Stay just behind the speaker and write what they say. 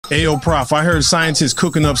Ayo, Prof, I heard scientists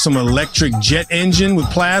cooking up some electric jet engine with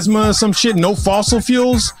plasma or some shit. No fossil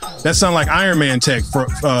fuels? That sound like Iron Man tech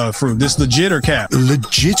for this legit or cap?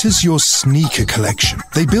 Legit as your sneaker collection.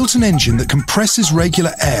 They built an engine that compresses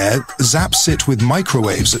regular air, zaps it with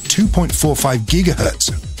microwaves at 2.45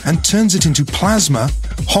 gigahertz, and turns it into plasma,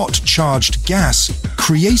 hot charged gas,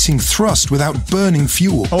 creating thrust without burning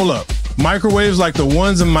fuel. Hold up. Microwaves like the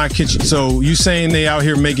ones in my kitchen. So you saying they out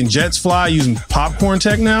here making jets fly using popcorn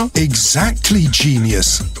tech now? Exactly,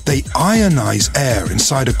 genius. They ionize air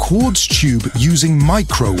inside a quartz tube using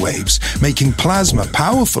microwaves, making plasma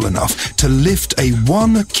powerful enough to lift a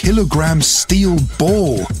 1 kilogram steel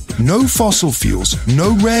ball. No fossil fuels,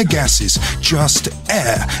 no rare gases, just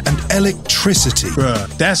air and electricity. Bruh,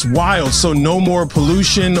 that's wild. So no more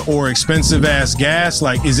pollution or expensive ass gas?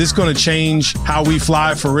 Like, is this gonna change how we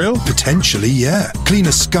fly for real? Potentially, yeah.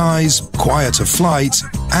 Cleaner skies, quieter flights,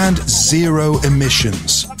 and zero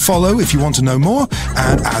emissions. Follow if you want to know more,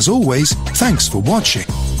 and as always, thanks for watching.